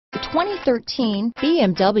2013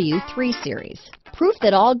 BMW 3 Series. Proof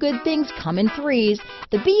that all good things come in threes,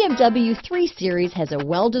 the BMW 3 Series has a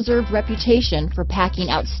well-deserved reputation for packing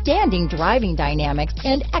outstanding driving dynamics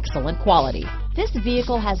and excellent quality. This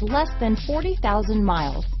vehicle has less than 40,000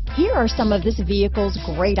 miles. Here are some of this vehicle's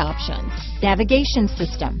great options: navigation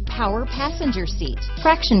system, power passenger seat,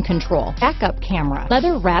 traction control, backup camera,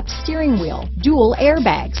 leather-wrapped steering wheel, dual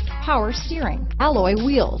airbags, power steering, alloy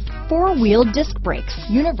wheels, four-wheel disc brakes,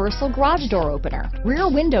 universal garage door opener, rear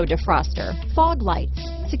window defroster, fog lights,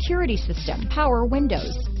 security system, power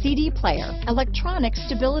windows, CD player, electronic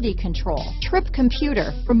stability control, trip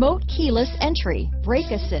computer, remote keyless entry,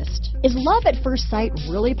 brake assist. Is love at first sight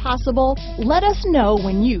really possible? Let us know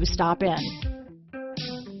when you stop in.